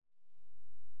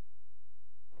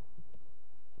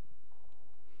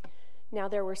Now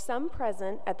there were some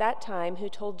present at that time who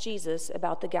told Jesus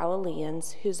about the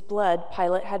Galileans, whose blood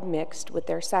Pilate had mixed with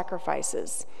their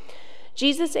sacrifices.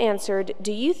 Jesus answered,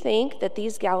 "Do you think that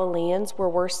these Galileans were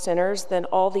worse sinners than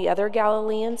all the other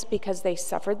Galileans because they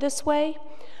suffered this way?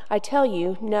 I tell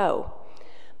you, no.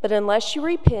 But unless you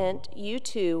repent, you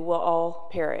too will all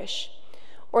perish.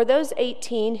 Or those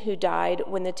 18 who died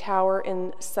when the tower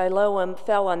in Siloam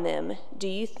fell on them, do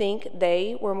you think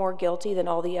they were more guilty than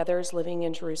all the others living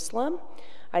in Jerusalem?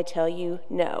 I tell you,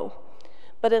 no.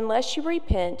 But unless you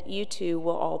repent, you too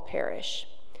will all perish."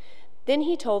 Then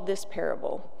he told this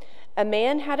parable. A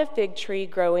man had a fig tree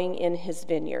growing in his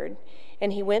vineyard,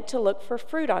 and he went to look for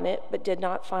fruit on it, but did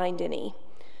not find any.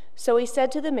 So he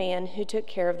said to the man who took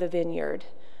care of the vineyard,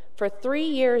 "For 3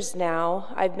 years now,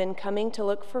 I've been coming to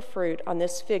look for fruit on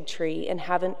this fig tree and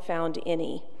haven't found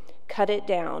any. Cut it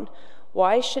down.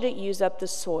 Why should it use up the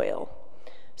soil?"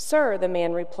 "Sir," the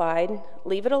man replied,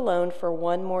 "leave it alone for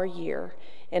 1 more year,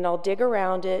 and I'll dig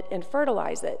around it and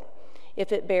fertilize it.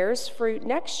 If it bears fruit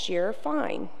next year,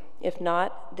 fine. If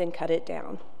not, then cut it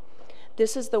down."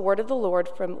 This is the word of the Lord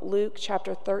from Luke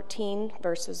chapter 13,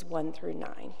 verses 1 through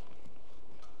 9.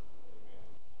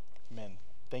 Amen.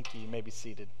 Thank you. You may be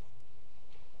seated.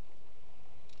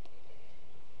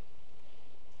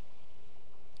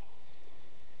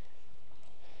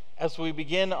 As we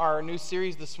begin our new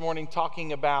series this morning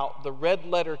talking about the red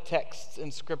letter texts in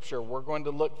Scripture, we're going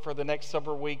to look for the next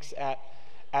several weeks at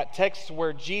texts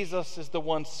where Jesus is the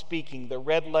one speaking, the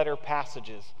red letter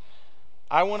passages.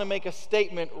 I want to make a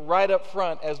statement right up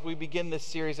front as we begin this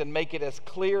series and make it as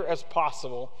clear as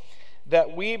possible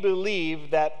that we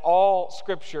believe that all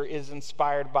Scripture is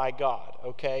inspired by God,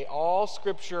 okay? All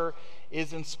Scripture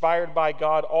is inspired by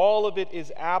God. All of it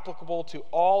is applicable to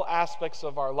all aspects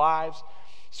of our lives.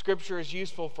 Scripture is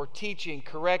useful for teaching,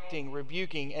 correcting,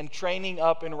 rebuking, and training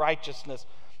up in righteousness.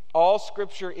 All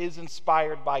Scripture is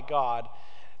inspired by God.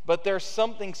 But there's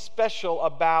something special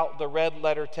about the red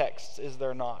letter texts, is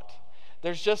there not?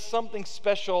 There's just something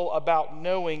special about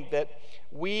knowing that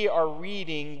we are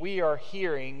reading, we are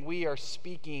hearing, we are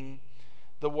speaking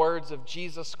the words of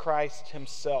Jesus Christ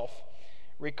himself,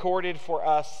 recorded for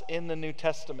us in the New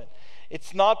Testament.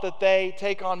 It's not that they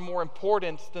take on more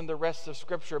importance than the rest of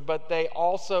Scripture, but they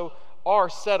also are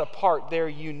set apart. They're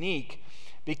unique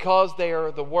because they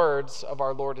are the words of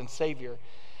our Lord and Savior.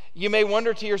 You may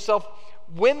wonder to yourself,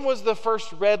 when was the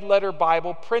first red letter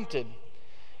Bible printed?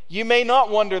 You may not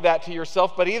wonder that to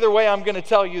yourself, but either way, I'm going to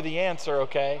tell you the answer,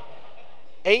 okay?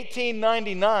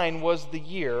 1899 was the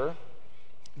year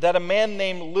that a man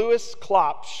named Louis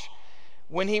Klopsch,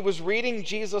 when he was reading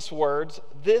Jesus' words,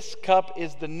 "This cup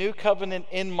is the new covenant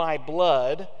in my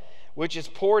blood, which is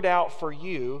poured out for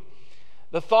you,"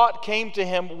 the thought came to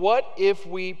him, what if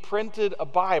we printed a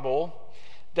Bible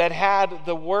that had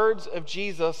the words of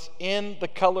Jesus in the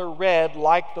color red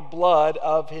like the blood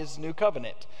of his new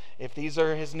covenant? If these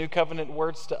are his new covenant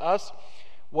words to us,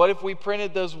 what if we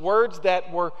printed those words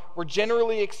that were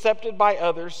generally accepted by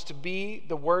others to be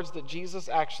the words that Jesus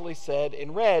actually said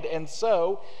in red? And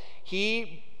so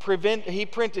he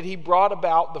brought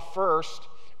about the first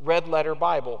red letter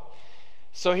Bible.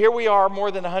 So here we are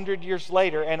more than 100 years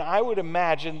later, and I would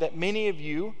imagine that many of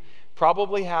you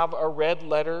probably have a red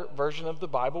letter version of the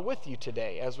Bible with you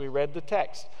today as we read the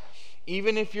text.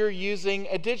 Even if you're using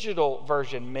a digital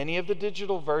version, many of the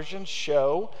digital versions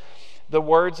show the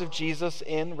words of Jesus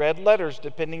in red letters,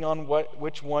 depending on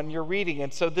which one you're reading.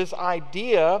 And so this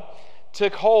idea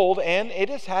took hold, and it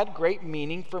has had great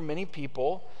meaning for many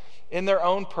people in their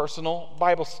own personal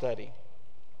Bible study.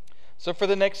 So for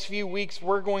the next few weeks,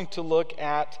 we're going to look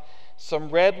at some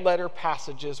red letter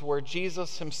passages where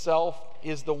Jesus himself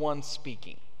is the one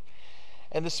speaking.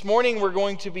 And this morning, we're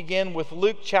going to begin with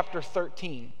Luke chapter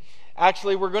 13.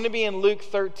 Actually, we're going to be in Luke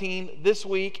 13 this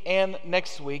week and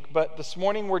next week, but this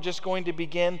morning we're just going to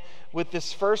begin with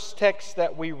this first text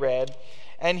that we read.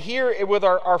 And here with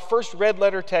our first red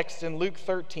letter text in Luke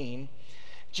 13,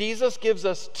 Jesus gives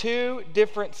us 2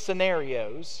 different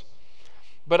scenarios,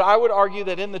 but I would argue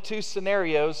that in the 2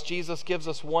 scenarios, Jesus gives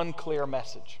us one clear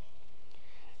message.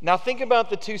 Now think about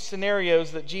the 2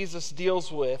 scenarios that Jesus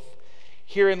deals with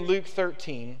here in Luke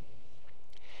 13,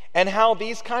 and how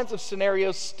these kinds of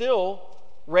scenarios still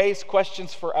raise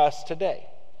questions for us today.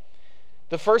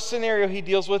 The first scenario he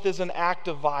deals with is an act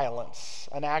of violence,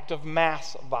 an act of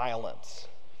mass violence.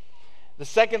 The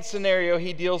second scenario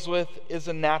he deals with is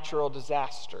a natural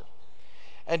disaster.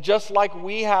 And just like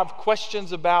we have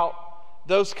questions about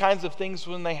those kinds of things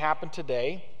when they happen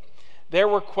today, there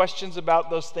were questions about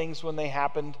those things when they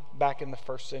happened back in the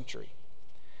first century.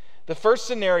 The first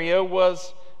scenario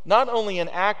was not only an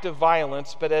act of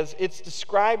violence, but as it's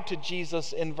described to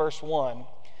Jesus in verse 1,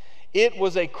 it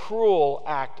was a cruel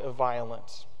act of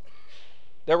violence.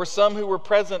 There were some who were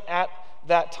present at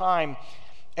that time.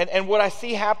 And what I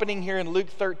see happening here in Luke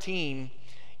 13,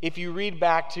 if you read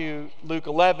back to Luke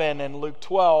 11 and Luke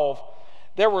 12,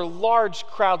 there were large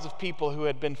crowds of people who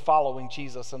had been following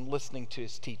Jesus and listening to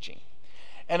his teaching.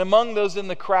 And among those in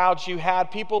the crowds, you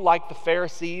had people like the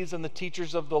Pharisees and the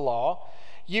teachers of the law.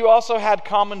 You also had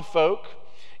common folk.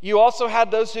 You also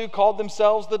had those who called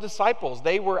themselves the disciples.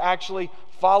 They were actually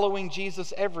following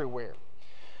Jesus everywhere.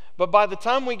 But by the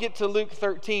time we get to Luke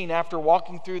 13, after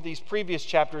walking through these previous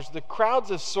chapters, the crowds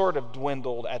have sort of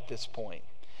dwindled at this point.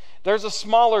 There's a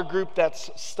smaller group that's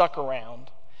stuck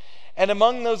around. And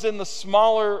among those in the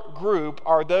smaller group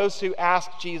are those who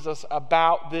ask Jesus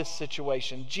about this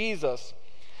situation. Jesus,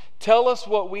 tell us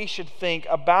what we should think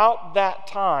about that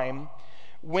time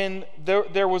when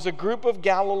there was a group of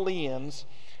Galileans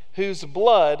whose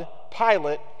blood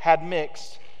Pilate had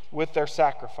mixed with their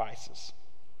sacrifices.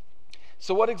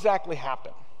 So what exactly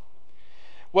happened?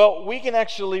 Well, we can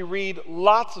actually read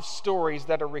lots of stories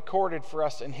that are recorded for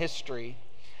us in history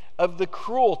of the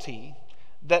cruelty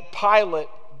that Pilate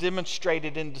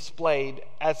demonstrated and displayed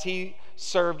as he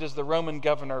served as the Roman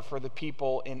governor for the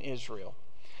people in Israel.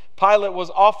 Pilate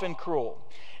was often cruel,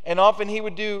 and often he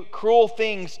would do cruel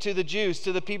things to the Jews,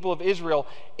 to the people of Israel,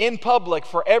 in public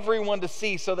for everyone to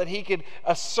see so that he could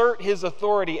assert his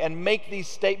authority and make these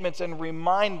statements and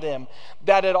remind them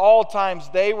that at all times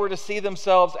they were to see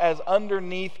themselves as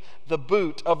underneath the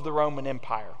boot of the Roman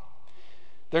Empire.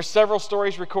 There's several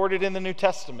stories recorded in the New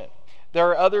Testament. There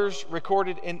are others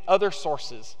recorded in other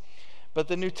sources, but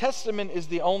the New Testament is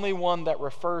the only one that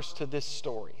refers to this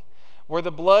story, where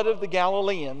the blood of the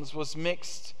Galileans was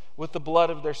mixed with the blood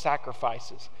of their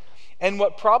sacrifices. And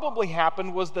what probably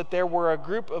happened was that there were a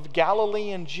group of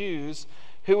Galilean Jews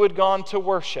who had gone to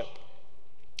worship.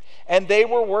 And they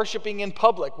were worshiping in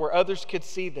public where others could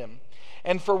see them.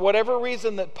 And for whatever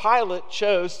reason that Pilate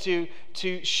chose to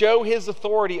show his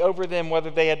authority over them,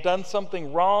 whether they had done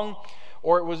something wrong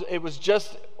or it was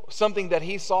just something that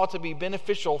he saw to be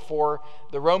beneficial for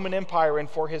the Roman Empire and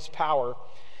for his power,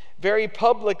 very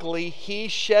publicly he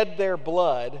shed their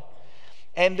blood,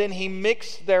 and then he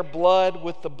mixed their blood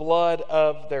with the blood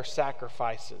of their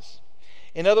sacrifices.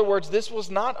 In other words, this was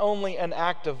not only an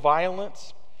act of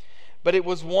violence, but it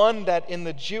was one that in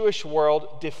the Jewish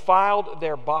world defiled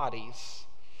their bodies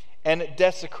and it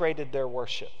desecrated their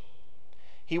worship.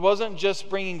 He wasn't just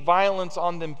bringing violence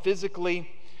on them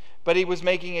physically, but he was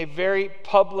making a very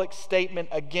public statement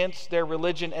against their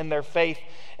religion and their faith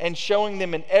and showing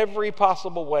them in every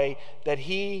possible way that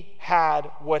he had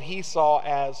what he saw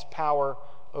as power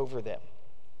over them.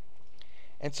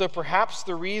 And so perhaps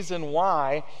the reason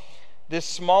why this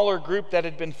smaller group that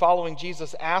had been following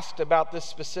Jesus asked about this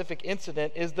specific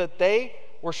incident is that they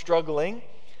were struggling,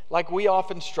 like we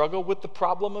often struggle, with the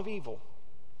problem of evil.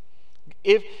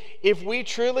 If we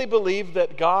truly believe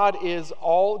that God is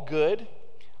all good,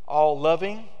 all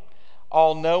loving,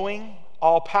 all knowing,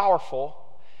 all powerful,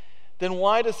 then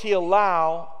why does he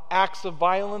allow acts of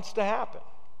violence to happen?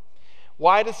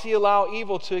 Why does he allow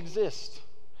evil to exist?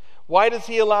 Why does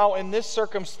he allow in this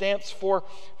circumstance for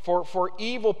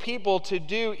evil people to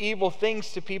do evil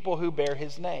things to people who bear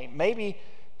his name? Maybe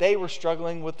they were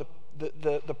struggling with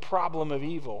the problem of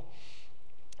evil.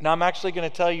 Now I'm actually going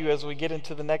to tell you as we get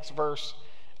into the next verse,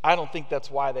 I don't think that's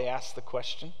why they asked the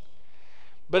question.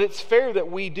 But it's fair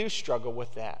that we do struggle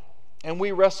with that. And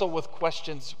we wrestle with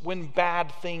questions when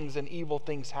bad things and evil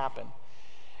things happen.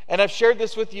 And I've shared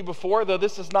this with you before, though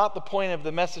this is not the point of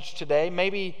the message today.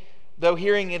 Maybe, though,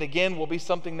 hearing it again will be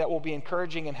something that will be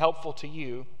encouraging and helpful to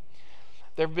you.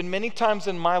 There have been many times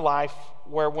in my life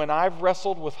where when I've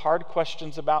wrestled with hard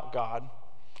questions about God,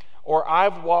 or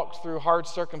I've walked through hard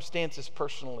circumstances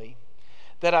personally,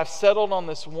 that I've settled on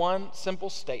this one simple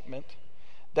statement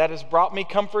that has brought me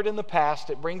comfort in the past,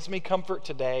 it brings me comfort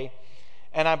today,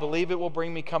 and I believe it will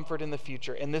bring me comfort in the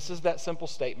future. And this is that simple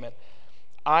statement: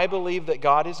 I believe that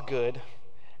God is good,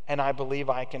 and I believe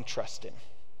I can trust him.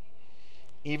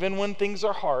 Even when things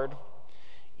are hard,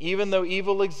 even though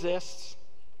evil exists,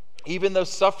 even though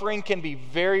suffering can be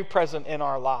very present in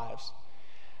our lives,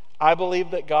 I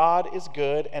believe that God is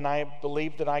good, and I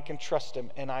believe that I can trust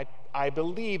him. And I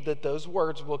believe that those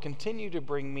words will continue to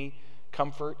bring me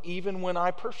comfort even when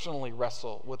I personally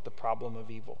wrestle with the problem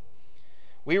of evil.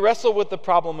 We wrestle with the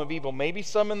problem of evil. Maybe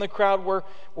some in the crowd were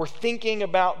thinking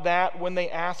about that when they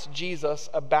asked Jesus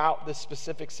about this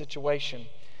specific situation.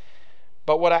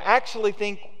 But what I actually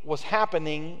think was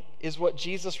happening is what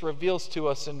Jesus reveals to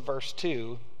us in verse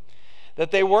 2,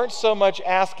 That they weren't so much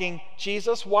asking,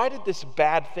 Jesus, why did this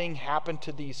bad thing happen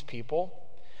to these people?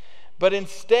 But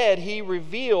instead, he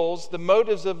reveals the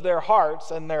motives of their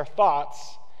hearts and their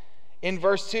thoughts in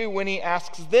verse 2 when he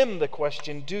asks them the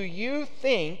question, do you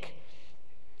think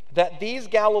that these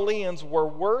Galileans were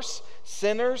worse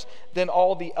sinners than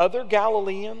all the other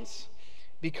Galileans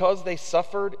because they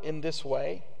suffered in this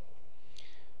way?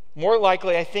 More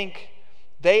likely, I think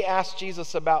they asked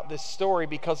Jesus about this story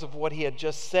because of what he had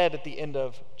just said at the end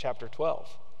of chapter 12.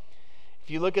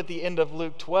 If you look at the end of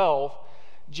Luke 12,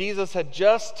 Jesus had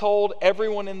just told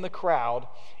everyone in the crowd,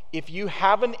 if you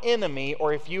have an enemy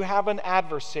or if you have an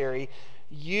adversary,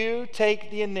 you take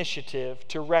the initiative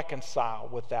to reconcile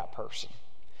with that person.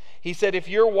 He said, if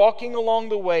you're walking along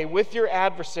the way with your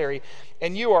adversary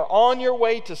and you are on your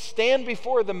way to stand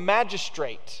before the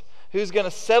magistrate who's going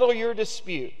to settle your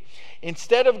dispute,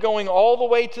 instead of going all the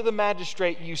way to the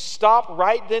magistrate, you stop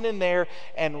right then and there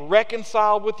and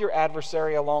reconcile with your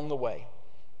adversary along the way.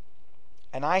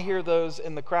 And I hear those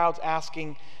in the crowds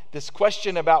asking this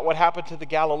question about what happened to the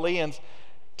Galileans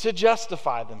to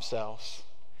justify themselves.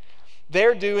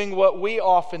 They're doing what we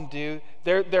often do.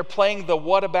 They're playing the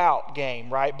what about game,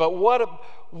 right? But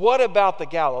what about the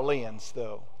Galileans,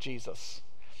 though, Jesus?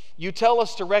 You tell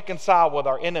us to reconcile with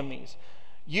our enemies.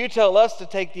 You tell us to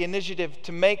take the initiative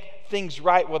to make things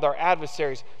right with our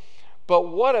adversaries. But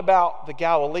what about the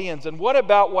Galileans? And what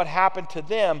about what happened to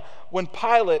them when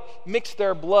Pilate mixed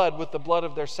their blood with the blood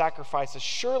of their sacrifices?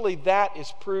 Surely that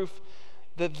is proof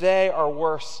that they are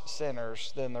worse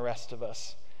sinners than the rest of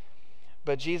us.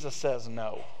 But Jesus says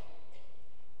no.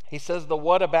 He says the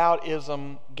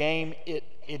whataboutism game,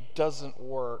 it doesn't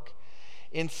work.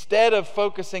 Instead of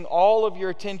focusing all of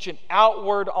your attention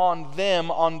outward on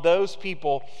them, on those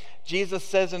people, Jesus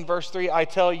says in verse 3, I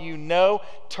tell you, no,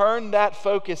 turn that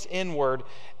focus inward.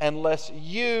 Unless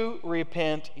you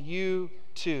repent, you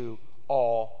too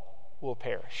all will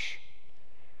perish.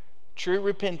 True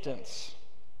repentance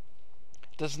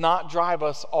does not drive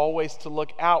us always to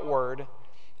look outward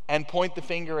and point the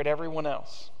finger at everyone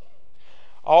else.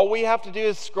 All we have to do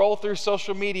is scroll through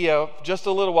social media just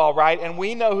a little while, right? And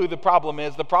we know who the problem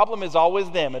is. The problem is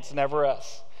always them. It's never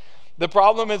us. The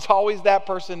problem is always that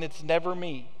person. It's never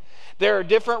me. There are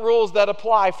different rules that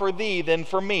apply for thee than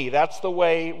for me. That's the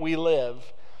way we live.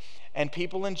 And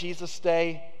people in Jesus'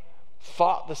 day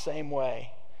fought the same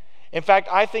way. In fact,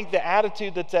 I think the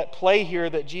attitude that's at play here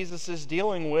that Jesus is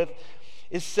dealing with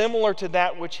is similar to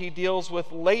that which he deals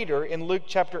with later in Luke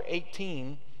chapter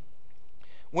 18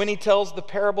 when he tells the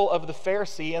parable of the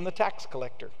Pharisee and the tax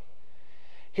collector.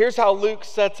 Here's how Luke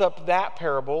sets up that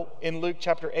parable in Luke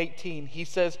chapter 18. He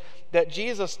says that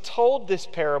Jesus told this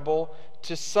parable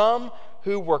to some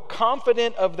who were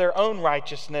confident of their own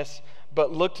righteousness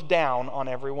but looked down on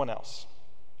everyone else.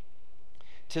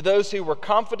 To those who were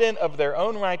confident of their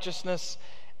own righteousness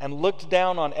and looked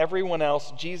down on everyone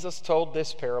else, Jesus told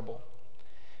this parable.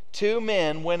 2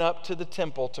 men went up to the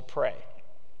temple to pray.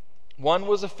 One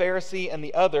was a Pharisee and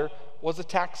the other was a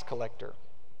tax collector.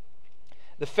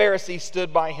 The Pharisee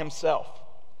stood by himself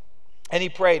and he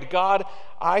prayed, God,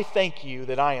 I thank you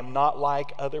that I am not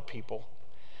like other people.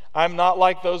 I'm not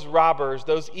like those robbers,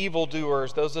 those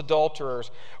evildoers, those adulterers,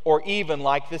 or even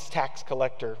like this tax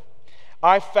collector.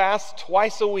 I fast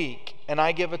twice a week and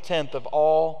I give 1/10 of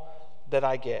all that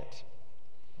I get.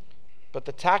 But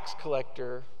the tax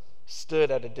collector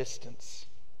stood at a distance.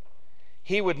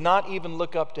 He would not even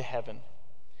look up to heaven.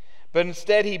 But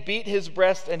instead he beat his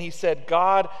breast and he said,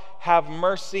 God, have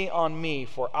mercy on me,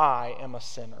 for I am a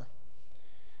sinner.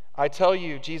 I tell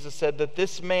you, Jesus said, that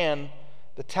this man,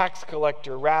 the tax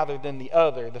collector, rather than the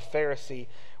other, the Pharisee,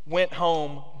 went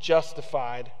home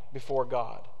justified before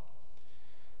God.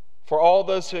 For all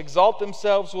those who exalt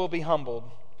themselves will be humbled,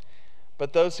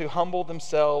 but those who humble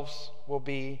themselves will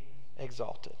be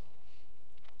exalted.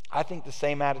 I think the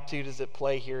same attitude is at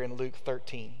play here in Luke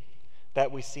 13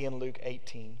 that we see in Luke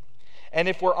 18. And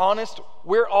if we're honest,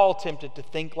 we're all tempted to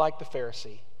think like the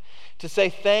Pharisee, to say,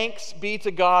 thanks be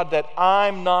to God that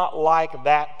I'm not like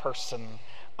that person.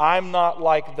 I'm not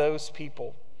like those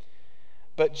people.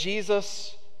 But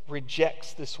Jesus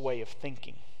rejects this way of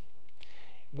thinking.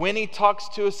 When he talks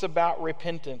to us about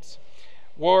repentance,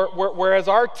 whereas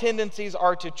our tendencies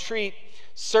are to treat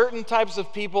certain types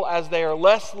of people as they are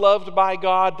less loved by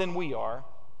God than we are,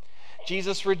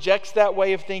 Jesus rejects that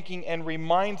way of thinking and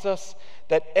reminds us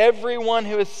that everyone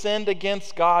who has sinned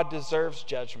against God deserves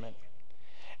judgment.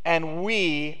 And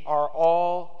we are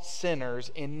all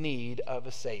sinners in need of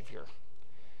a Savior.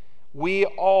 We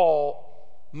all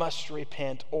must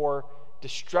repent, or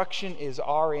destruction is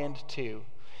our end too.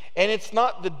 And it's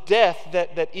not the death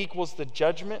that equals the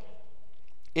judgment.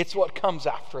 It's what comes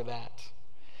after that.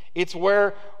 It's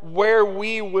where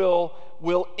we will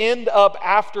end up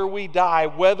after we die,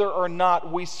 whether or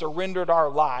not we surrendered our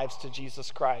lives to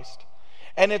Jesus Christ.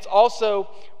 And it's also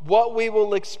what we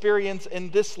will experience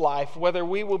in this life, whether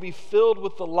we will be filled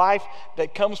with the life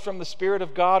that comes from the Spirit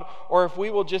of God, or if we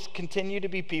will just continue to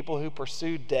be people who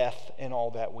pursue death in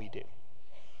all that we do.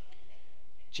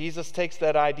 Jesus takes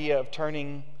that idea of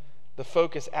turning the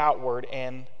focus outward,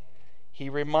 and he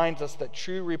reminds us that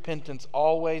true repentance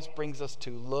always brings us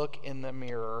to look in the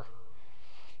mirror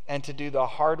and to do the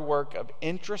hard work of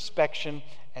introspection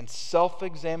and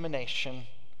self-examination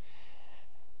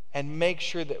and make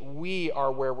sure that we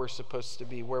are where we're supposed to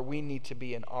be, where we need to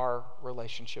be in our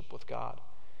relationship with God.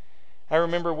 I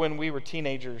remember when we were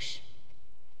teenagers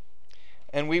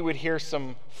and we would hear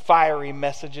some fiery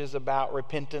messages about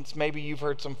repentance. Maybe you've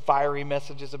heard some fiery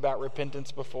messages about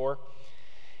repentance before.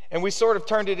 And we sort of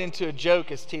turned it into a joke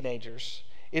as teenagers.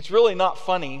 It's really not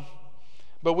funny,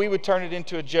 but we would turn it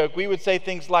into a joke. We would say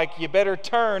things like, you better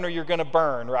turn or you're going to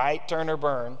burn, right? Turn or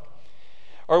burn.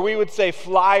 Or we would say,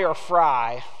 fly or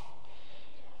fry.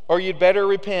 Or you'd better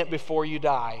repent before you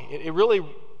die. It really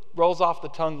rolls off the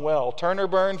tongue well. Turn or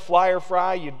burn, fly or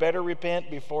fry, you'd better repent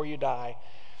before you die.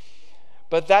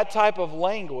 But that type of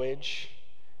language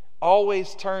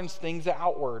always turns things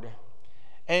outward.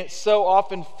 And it so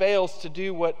often fails to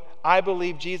do what I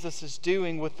believe Jesus is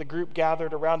doing with the group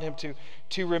gathered around him,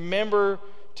 to remember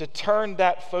to turn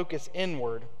that focus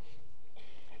inward.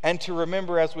 And to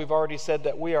remember, as we've already said,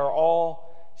 that we are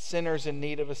all sinners in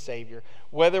need of a Savior.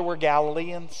 Whether we're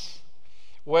Galileans,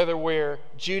 whether we're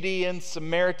Judeans,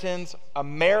 Samaritans,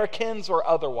 Americans, or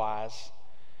otherwise,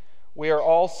 we are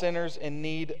all sinners in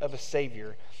need of a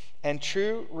Savior. And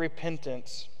true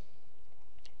repentance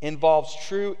involves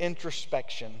true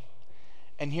introspection.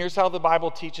 And here's how the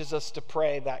Bible teaches us to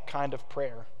pray that kind of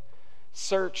prayer.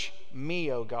 Search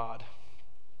me, O God.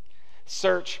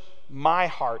 Search my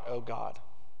heart, O God.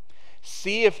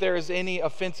 See if there is any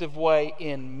offensive way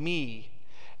in me,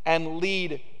 and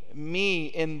lead me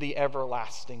in the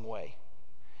everlasting way.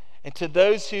 And to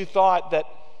those who thought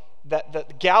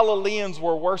that Galileans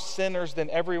were worse sinners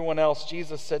than everyone else,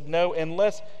 Jesus said, no,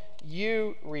 unless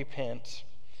you repent,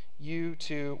 you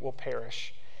too will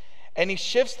perish. And he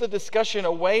shifts the discussion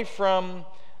away from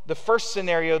the first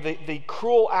scenario, the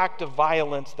cruel act of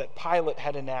violence that Pilate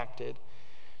had enacted,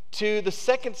 to the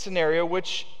second scenario,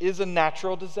 which is a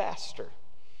natural disaster.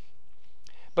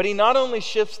 But he not only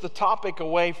shifts the topic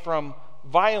away from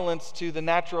violence to the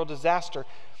natural disaster,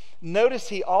 notice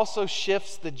he also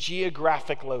shifts the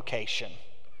geographic location.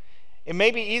 It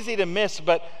may be easy to miss,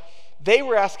 but they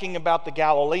were asking about the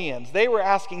Galileans. They were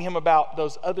asking him about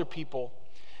those other people.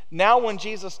 Now when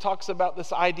Jesus talks about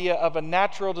this idea of a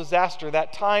natural disaster,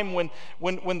 that time when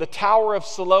the Tower of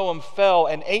Siloam fell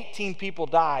and 18 people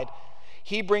died,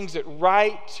 he brings it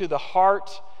right to the heart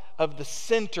of the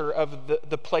center of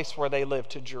the place where they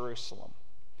lived, to Jerusalem.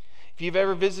 If you've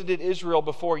ever visited Israel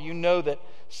before, you know that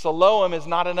Siloam is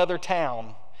not another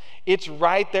town. It's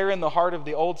right there in the heart of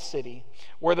the old city,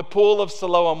 where the pool of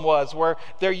Siloam was, where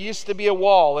there used to be a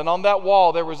wall, and on that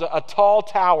wall there was a tall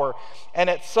tower. And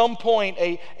at some point,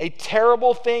 a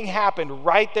terrible thing happened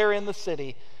right there in the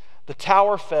city. The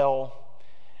tower fell,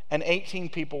 and 18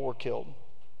 people were killed.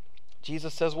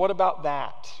 Jesus says, what about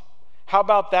that? How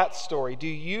about that story? Do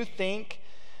you think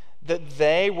that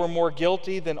they were more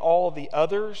guilty than all of the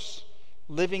others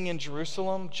living in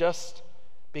Jerusalem just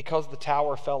because the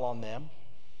tower fell on them?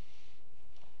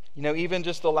 You know, even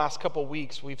just the last couple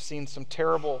weeks, we've seen some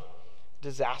terrible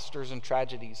disasters and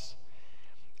tragedies.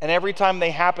 And every time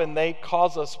they happen, they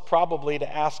cause us probably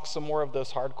to ask some more of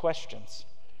those hard questions.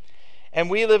 And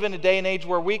we live in a day and age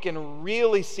where we can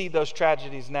really see those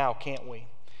tragedies now, can't we?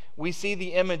 We see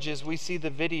the images, we see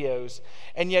the videos,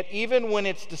 and yet even when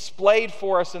it's displayed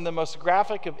for us in the most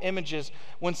graphic of images,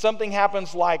 when something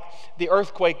happens like the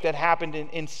earthquake that happened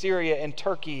in Syria and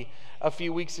Turkey a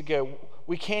few weeks ago,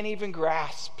 we can't even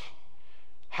grasp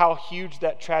how huge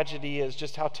that tragedy is,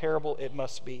 just how terrible it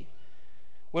must be.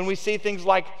 When we see things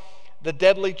like the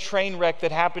deadly train wreck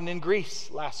that happened in Greece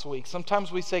last week,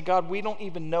 sometimes we say, God, we don't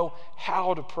even know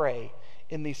how to pray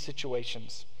in these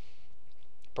situations.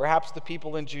 Perhaps the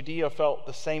people in Judea felt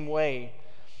the same way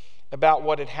about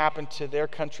what had happened to their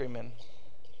countrymen.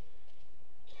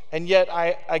 And yet,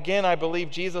 I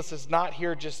believe Jesus is not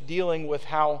here just dealing with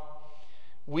how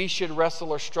we should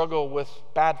wrestle or struggle with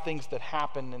bad things that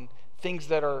happen and things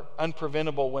that are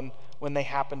unpreventable when they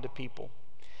happen to people.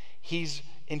 He's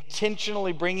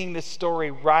intentionally bringing this story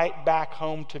right back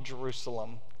home to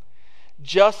Jerusalem,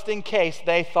 just in case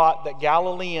they thought that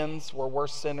Galileans were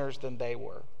worse sinners than they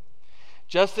were.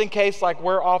 Just in case, like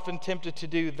we're often tempted to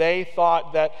do, they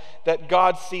thought that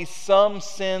God sees some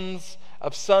sins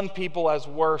of some people as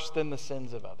worse than the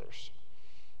sins of others.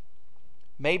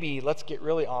 Maybe, let's get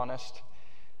really honest,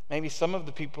 maybe some of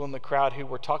the people in the crowd who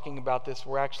were talking about this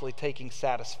were actually taking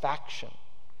satisfaction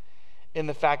in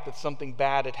the fact that something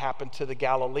bad had happened to the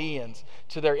Galileans,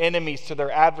 to their enemies, to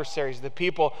their adversaries, the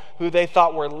people who they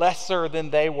thought were lesser than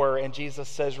they were. And Jesus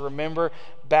says, remember,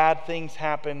 bad things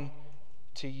happen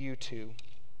to you too,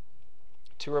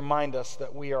 to remind us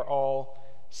that we are all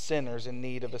sinners in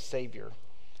need of a Savior.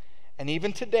 And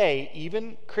even today,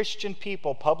 even Christian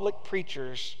people, public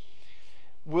preachers,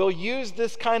 will use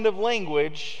this kind of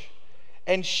language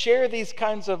and share these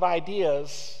kinds of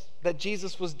ideas that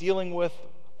Jesus was dealing with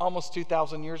almost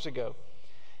 2,000 years ago.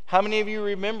 How many of you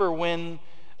remember when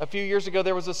a few years ago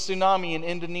there was a tsunami in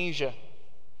Indonesia?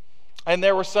 And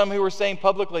there were some who were saying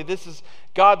publicly, this is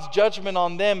God's judgment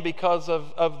on them because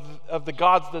of the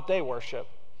gods that they worship.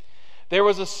 There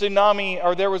was a tsunami,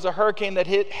 or there was a hurricane that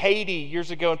hit Haiti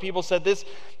years ago, and people said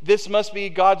this must be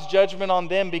God's judgment on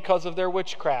them because of their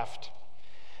witchcraft.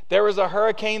 There was a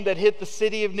hurricane that hit the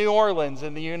city of New Orleans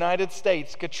in the United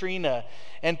States, Katrina,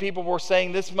 and people were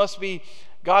saying this must be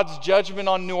God's judgment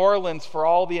on New Orleans for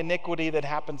all the iniquity that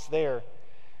happens there.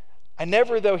 I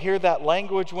never, though, hear that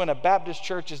language when a Baptist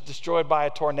church is destroyed by a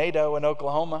tornado in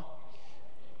Oklahoma.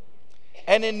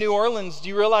 And in New Orleans, do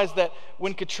you realize that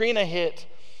when Katrina hit,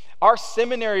 our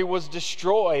seminary was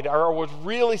destroyed or was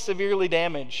really severely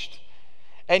damaged?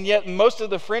 And yet most of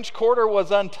the French Quarter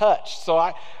was untouched. So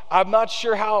I'm not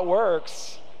sure how it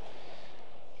works.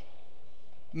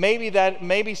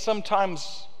 Maybe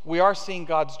sometimes we are seeing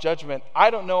God's judgment. I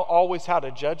don't know always how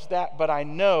to judge that, but I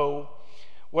know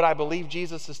what I believe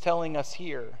Jesus is telling us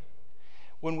here.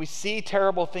 When we see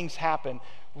terrible things happen,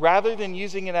 rather than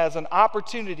using it as an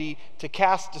opportunity to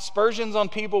cast dispersions on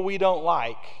people we don't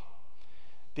like,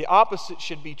 the opposite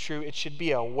should be true. It should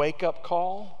be a wake-up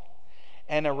call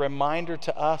and a reminder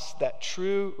to us that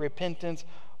true repentance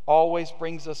always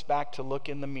brings us back to look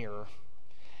in the mirror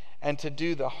and to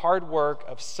do the hard work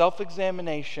of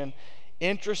self-examination,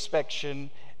 introspection,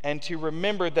 and to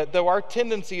remember that though our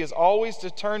tendency is always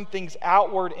to turn things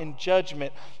outward in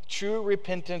judgment, true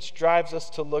repentance drives us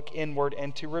to look inward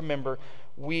and to remember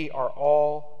we are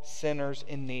all sinners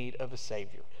in need of a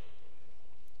Savior.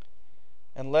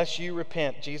 Unless you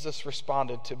repent, Jesus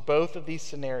responded to both of these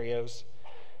scenarios,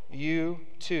 you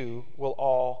too will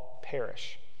all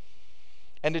perish.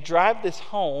 And to drive this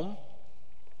home,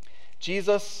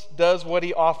 Jesus does what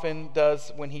he often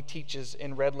does when he teaches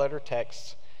in red letter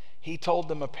texts. He told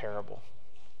them a parable.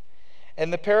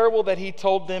 And the parable that he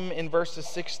told them in verses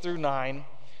 6 through 9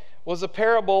 was a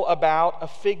parable about a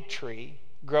fig tree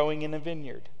growing in a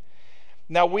vineyard.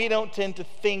 Now, we don't tend to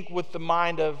think with the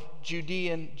mind of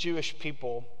Judean Jewish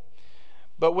people.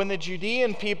 But when the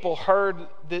Judean people heard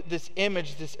this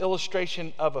image, this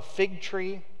illustration of a fig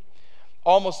tree,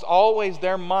 almost always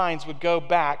their minds would go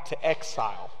back to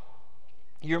exile.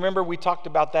 You remember we talked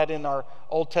about that in our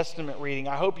Old Testament reading.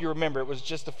 I hope you remember. It was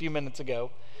just a few minutes ago.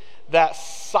 That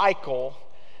cycle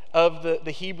of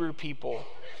the Hebrew people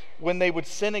when they would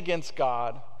sin against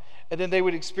God, and then they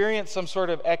would experience some sort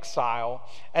of exile,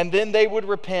 and then they would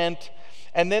repent,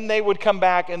 and then they would come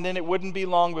back, and then it wouldn't be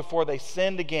long before they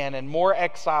sinned again, and more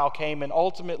exile came, and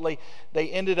ultimately they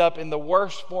ended up in the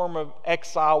worst form of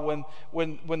exile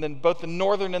when both the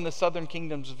northern and the southern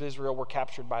kingdoms of Israel were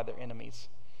captured by their enemies.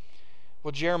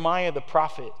 Well, Jeremiah the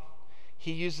prophet,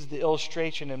 he uses the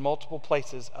illustration in multiple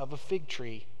places of a fig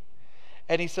tree.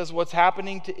 And he says what's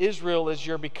happening to Israel is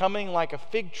you're becoming like a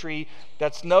fig tree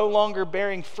that's no longer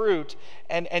bearing fruit,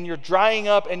 and you're drying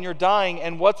up and you're dying,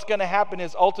 and what's going to happen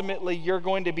is ultimately you're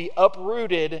going to be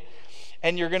uprooted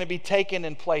and you're going to be taken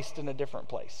and placed in a different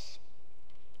place.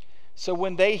 So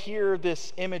when they hear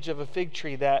this image of a fig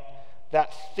tree,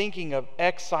 that thinking of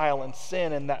exile and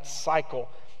sin and that cycle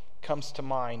comes to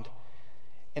mind.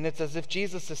 And it's as if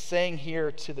Jesus is saying here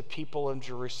to the people of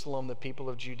Jerusalem, the people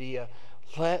of Judea,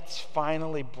 let's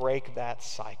finally break that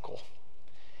cycle.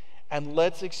 And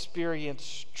let's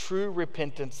experience true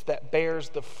repentance that bears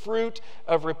the fruit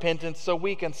of repentance so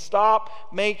we can stop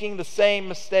making the same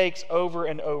mistakes over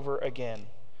and over again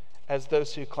as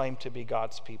those who claim to be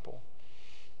God's people.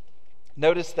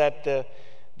 Notice that the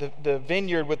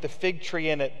vineyard with the fig tree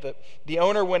in it, the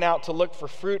owner went out to look for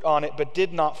fruit on it but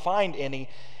did not find any.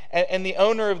 And the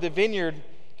owner of the vineyard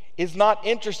is not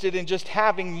interested in just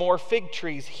having more fig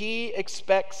trees. He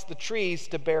expects the trees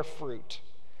to bear fruit.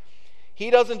 He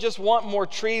doesn't just want more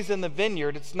trees in the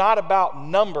vineyard. It's not about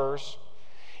numbers.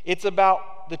 It's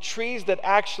about the trees that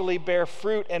actually bear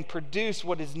fruit and produce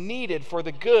what is needed for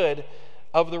the good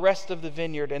of the rest of the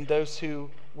vineyard and those who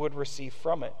would receive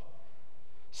from it.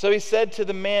 So he said to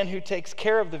the man who takes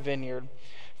care of the vineyard,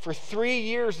 for 3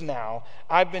 years now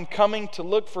I've been coming to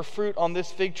look for fruit on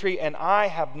this fig tree, and I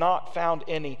have not found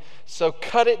any. So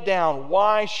cut it down.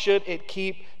 Why should it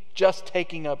keep just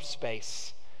taking up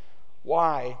space?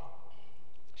 Why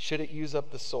should it use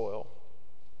up the soil?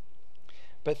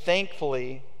 But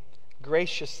thankfully,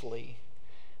 graciously,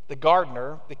 the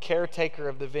gardener, the caretaker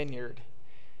of the vineyard,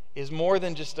 is more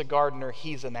than just a gardener.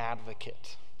 He's an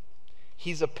advocate.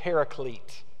 He's a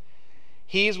paraclete.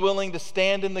 He's willing to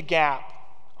stand in the gap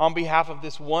on behalf of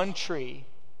this one tree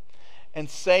and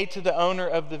say to the owner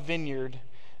of the vineyard,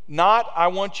 not, I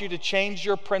want you to change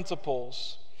your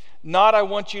principles, not, I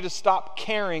want you to stop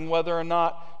caring whether or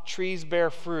not trees bear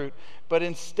fruit, but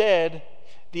instead,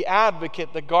 the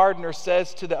advocate, the gardener,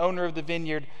 says to the owner of the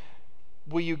vineyard,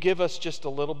 will you give us just a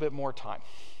little bit more time?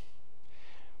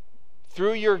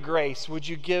 Through your grace, would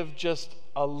you give just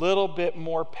a little bit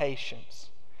more patience?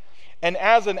 And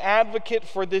as an advocate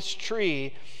for this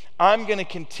tree, I'm going to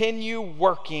continue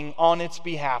working on its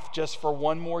behalf just for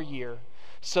one more year,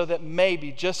 so that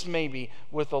maybe, just maybe,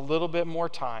 with a little bit more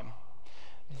time,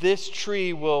 this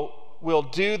tree will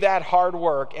do that hard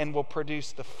work and will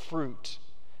produce the fruit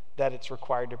that it's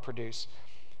required to produce.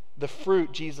 The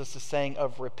fruit, Jesus is saying,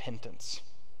 of repentance.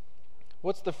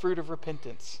 What's the fruit of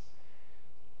repentance?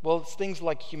 Well, it's things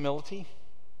like humility,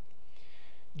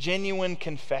 genuine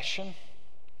confession,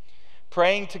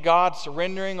 praying to God,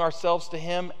 surrendering ourselves to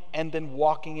Him, and then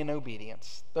walking in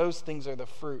obedience. Those things are the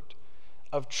fruit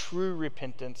of true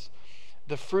repentance,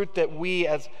 the fruit that we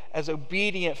as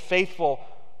obedient, faithful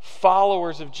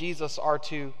followers of Jesus are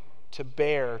to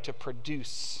bear, to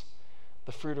produce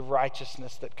the fruit of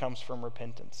righteousness that comes from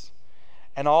repentance.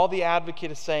 And all the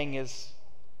advocate is saying is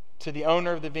to the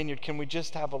owner of the vineyard, can we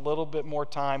just have a little bit more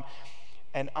time,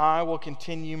 and I will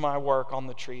continue my work on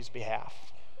the tree's behalf.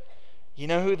 You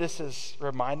know who this is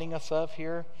reminding us of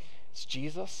here? It's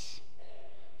Jesus.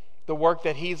 The work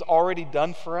that He's already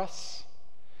done for us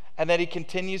and that He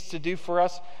continues to do for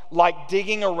us, like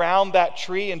digging around that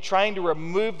tree and trying to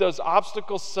remove those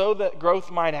obstacles so that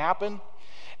growth might happen,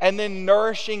 and then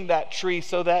nourishing that tree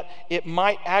so that it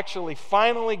might actually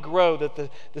finally grow, that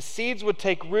the seeds would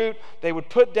take root, they would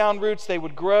put down roots, they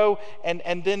would grow,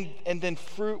 and then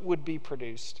fruit would be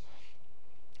produced.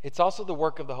 It's also the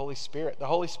work of the Holy Spirit. The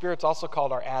Holy Spirit's also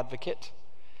called our advocate,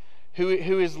 who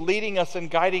is leading us and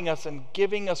guiding us and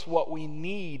giving us what we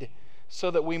need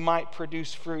so that we might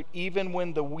produce fruit, even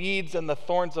when the weeds and the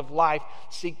thorns of life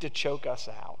seek to choke us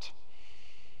out.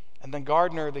 And the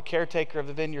gardener, the caretaker of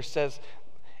the vineyard, says,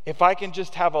 if I can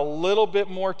just have a little bit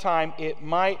more time, it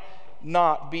might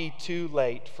not be too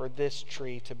late for this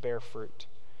tree to bear fruit.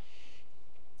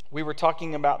 We were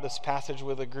talking about this passage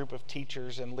with a group of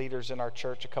teachers and leaders in our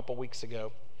church a couple weeks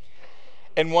ago.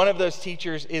 And one of those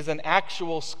teachers is an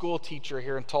actual school teacher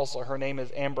here in Tulsa. Her name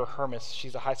is Amber Hermes.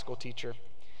 She's a high school teacher.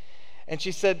 And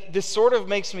she said, this sort of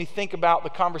makes me think about the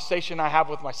conversation I have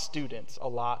with my students a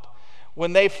lot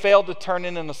when they fail to turn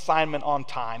in an assignment on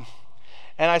time.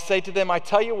 And I say to them, I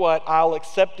tell you what, I'll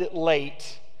accept it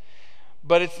late,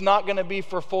 but it's not going to be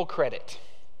for full credit.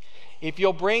 If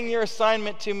you'll bring your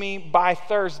assignment to me by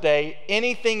Thursday,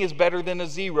 anything is better than a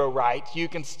 0, right? You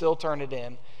can still turn it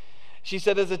in. She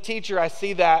said, as a teacher, I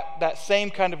see that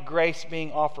same kind of grace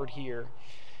being offered here.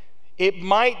 It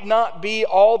might not be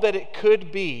all that it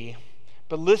could be,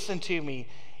 but listen to me,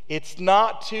 it's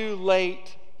not too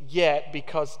late yet,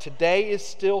 because today is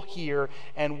still here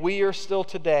and we are still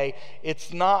today.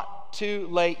 It's not too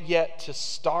late yet to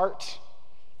start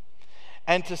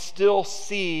and to still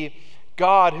see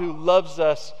God, who loves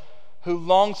us, who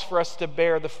longs for us to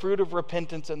bear the fruit of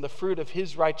repentance and the fruit of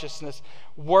His righteousness,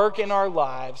 work in our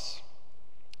lives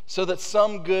so that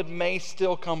some good may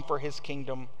still come for His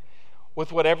kingdom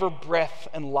with whatever breath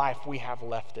and life we have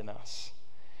left in us.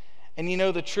 And you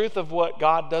know, the truth of what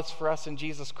God does for us in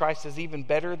Jesus Christ is even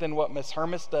better than what Miss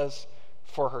Hermes does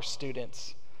for her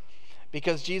students.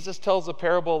 Because Jesus tells a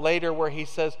parable later where He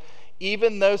says,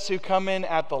 even those who come in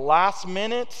at the last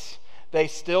minute, they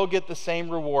still get the same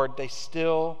reward. They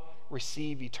still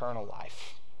receive eternal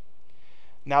life.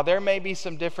 Now, there may be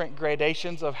some different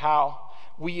gradations of how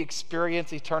we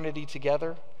experience eternity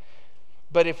together.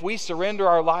 But if we surrender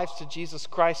our lives to Jesus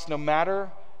Christ, no matter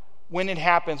when it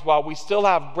happens, while we still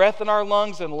have breath in our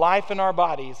lungs and life in our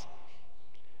bodies,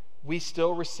 we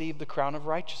still receive the crown of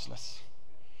righteousness.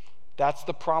 That's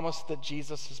the promise that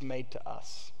Jesus has made to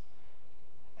us.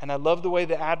 And I love the way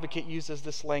the advocate uses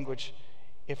this language.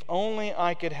 If only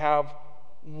I could have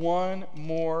one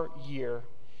more year,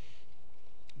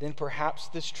 then perhaps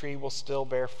this tree will still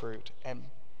bear fruit. And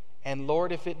And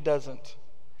Lord, if it doesn't,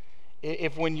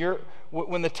 if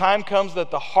when the time comes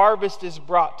that the harvest is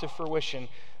brought to fruition,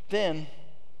 then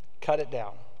cut it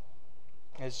down.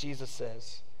 As Jesus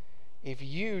says, if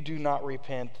you do not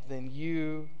repent, then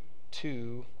you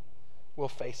too will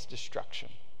face destruction.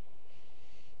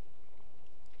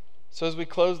 So as we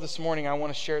close this morning, I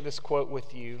want to share this quote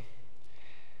with you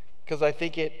because I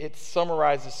think it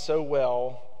summarizes so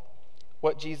well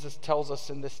what Jesus tells us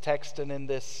in this text and in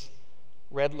this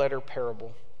red letter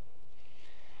parable.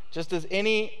 Just as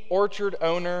any orchard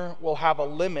owner will have a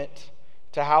limit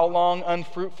to how long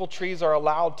unfruitful trees are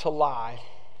allowed to lie,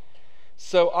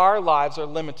 so our lives are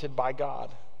limited by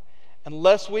God.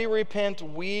 Unless we repent,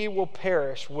 we will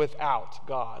perish without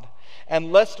God.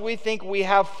 And lest we think we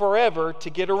have forever to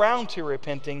get around to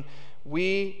repenting,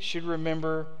 we should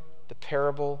remember the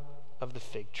parable of the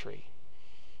fig tree.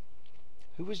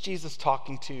 Who was Jesus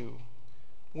talking to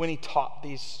when he taught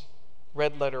these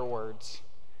red letter words?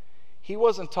 He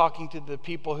wasn't talking to the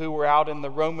people who were out in the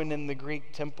Roman and the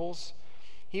Greek temples.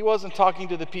 He wasn't talking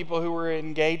to the people who were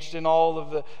engaged in all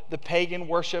of the pagan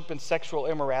worship and sexual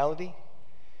immorality.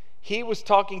 He was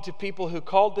talking to people who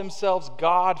called themselves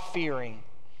God-fearing,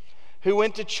 who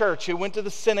went to church, who went to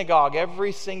the synagogue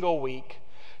every single week,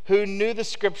 who knew the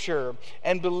scripture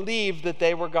and believed that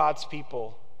they were God's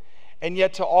people. And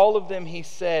yet to all of them he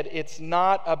said, it's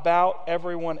not about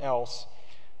everyone else.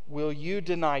 Will you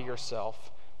deny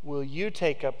yourself? Will you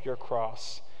take up your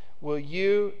cross? Will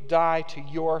you die to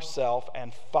yourself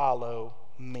and follow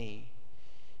me?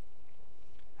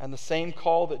 And the same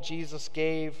call that Jesus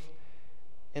gave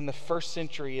in the first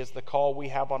century is the call we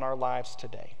have on our lives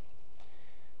today.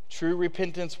 True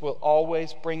repentance will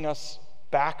always bring us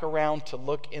back around to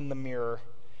look in the mirror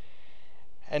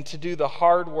and to do the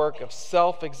hard work of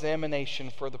self-examination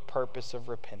for the purpose of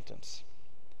repentance.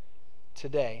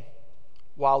 Today,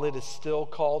 while it is still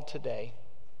called today,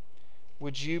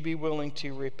 would you be willing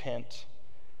to repent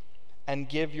and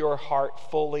give your heart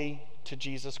fully to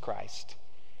Jesus Christ?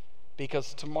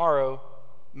 Because tomorrow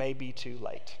may be too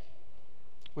late.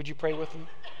 Would you pray with me?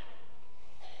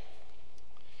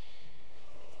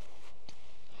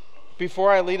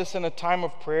 Before I lead us in a time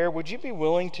of prayer, would you be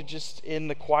willing to just, in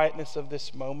the quietness of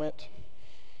this moment,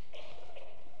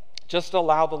 just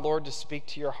allow the Lord to speak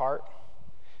to your heart?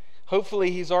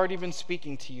 Hopefully He's already been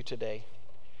speaking to you today.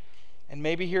 And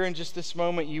maybe here in just this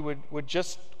moment you would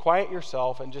just quiet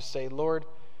yourself and just say, Lord,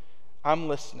 I'm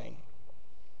listening.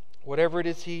 Whatever it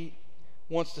is He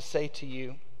wants to say to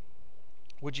you,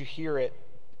 would you hear it?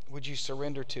 Would you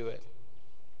surrender to it?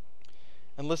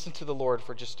 And listen to the Lord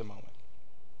for just a moment.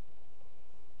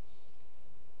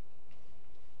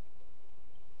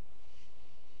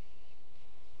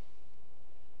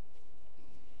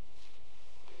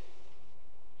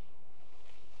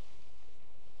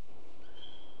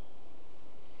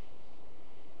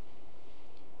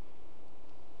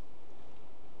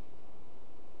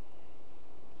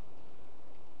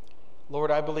 Lord,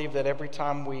 I believe that every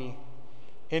time we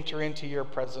enter into your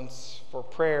presence for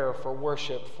prayer, for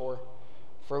worship, for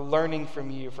learning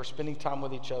from you, for spending time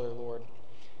with each other, Lord,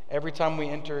 every time we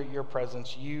enter your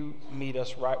presence, you meet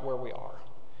us right where we are.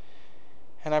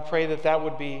 And I pray that that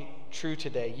would be true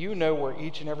today. You know where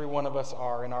each and every one of us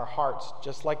are in our hearts,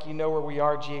 just like you know where we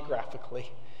are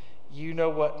geographically. You know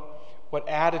what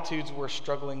attitudes we're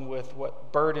struggling with,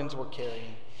 what burdens we're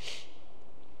carrying.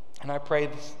 And I pray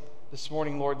this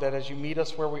morning, Lord, that as you meet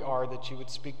us where we are, that you would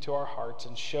speak to our hearts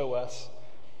and show us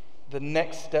the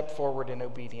next step forward in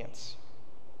obedience.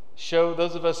 Show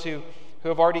those of us who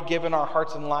have already given our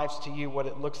hearts and lives to you what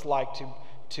it looks like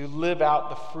to live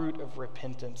out the fruit of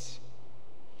repentance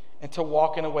and to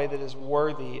walk in a way that is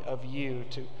worthy of you,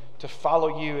 to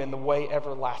follow you in the way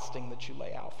everlasting that you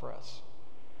lay out for us.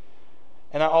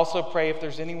 And I also pray if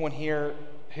there's anyone here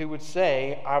who would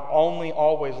say, I've only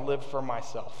always lived for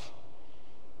myself,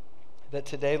 that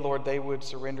today, Lord, they would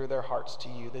surrender their hearts to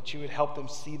you, that you would help them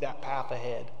see that path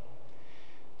ahead,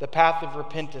 the path of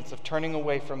repentance, of turning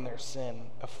away from their sin,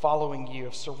 of following you,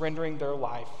 of surrendering their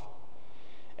life,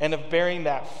 and of bearing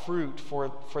that fruit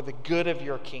for the good of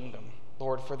your kingdom,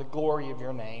 Lord, for the glory of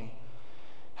your name.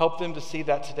 Help them to see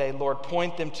that today, Lord.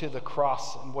 Point them to the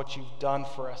cross and what you've done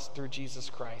for us through Jesus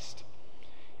Christ.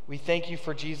 We thank you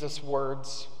for Jesus'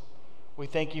 words. We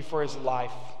thank you for his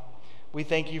life. We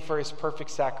thank you for his perfect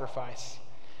sacrifice.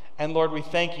 And Lord, we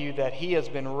thank you that he has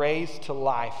been raised to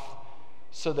life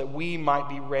so that we might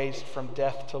be raised from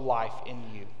death to life in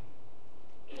you.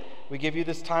 We give you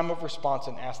this time of response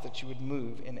and ask that you would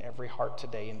move in every heart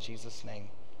today. In Jesus' name,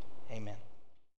 amen.